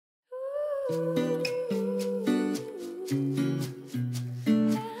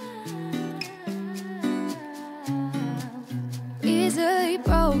Easily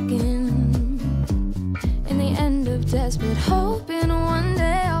broken in the end of desperate hoping one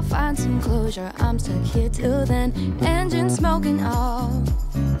day I'll find some closure. I'm stuck here till then, engine smoking off.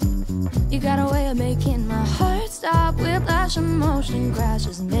 You got a way of making my heart stop. Whiplash emotion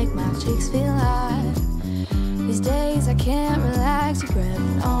crashes and make my cheeks feel alive. These days I can't relax, you're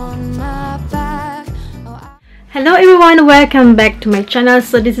grabbing on my back. Hello everyone, welcome back to my channel.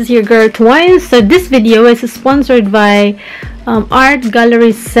 So this is your girl Twine. So this video is sponsored by Art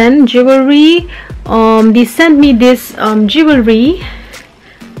Gallery Zen Jewellery. They sent me this jewelry.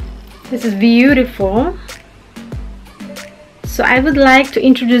 This is beautiful. So I would like to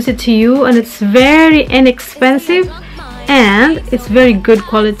introduce it to you, and it's very inexpensive and it's very good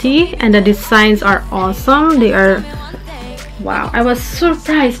quality, and the designs are awesome. They are wow. I was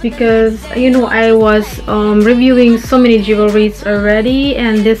surprised because you know I was reviewing so many jewelries already,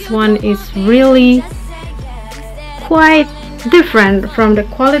 and this one is really quite different from the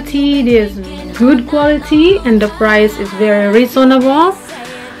quality. There's good quality and the price is very reasonable,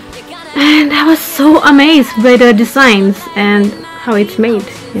 and I was so amazed by the designs and how it's made,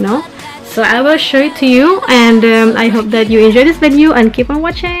 you know. So I will show it to you, and I hope that you enjoy this video and keep on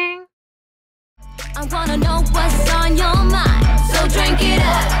watching. I wanna know what's on your mind, so drink it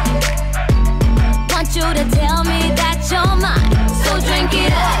up. Want you to tell me that you're mine, so drink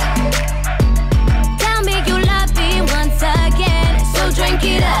it up. Tell me you love me once again, so drink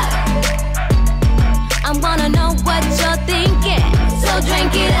it up. I wanna know what you're thinking, so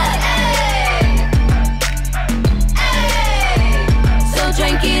drink it up. So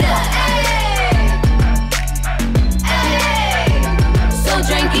drink it up. So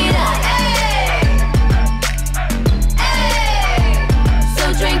drink it up. So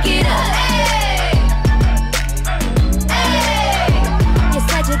drink it up. You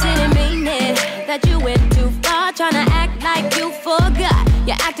said you didn't mean it, that you went too far, trying to act like you forgot.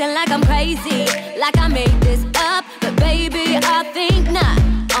 You're acting like I'm crazy, like I made this up, but baby, I think not.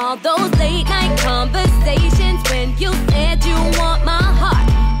 All those late night conversations when you said you want my heart,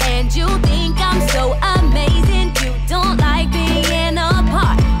 and you think I'm so amazing, you don't like being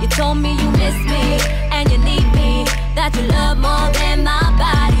apart. You told me you miss me and you need me, that you love more than my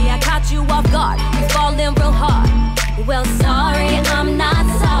body. I caught you off guard, you falling real hard. Well, sorry, I'm not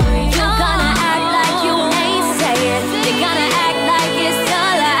sorry. You're gonna act like you ain't saying, you're gonna act like it's a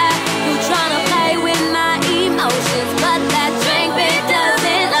lie. You tryna play with my emotions, but that drink bit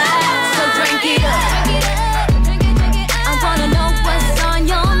doesn't lie. So drink it up. I wanna know what's on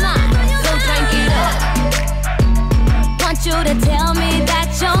your mind, so drink it up. Want you to tell me that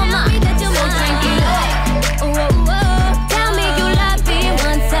you're mine, so drink it up. Tell me you love me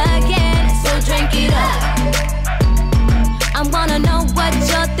once again, so drink it up. I wanna know what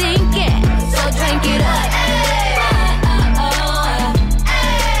you're thinking, so drink it up.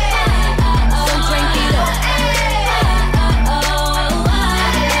 So drink it up.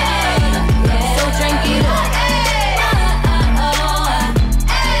 So drink it up.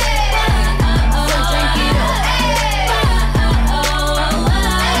 So drink it up.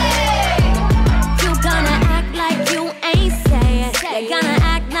 You gonna act like you ain't saying, you're gonna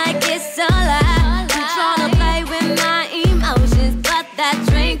act like it's a lie. You tryna play with my emotions, but that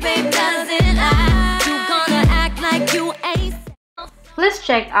drink, babe, doesn't lie. You gonna act like you ain't. Please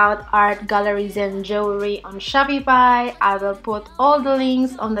check out Art Gallery Zen Jewellery on Shopify. I will put all the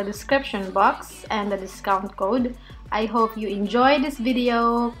links on the description box and the discount code. I hope you enjoyed this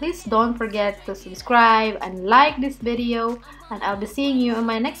video. Please don't forget to subscribe and like this video, and I'll be seeing you in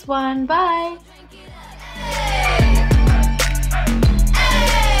my next one. Bye!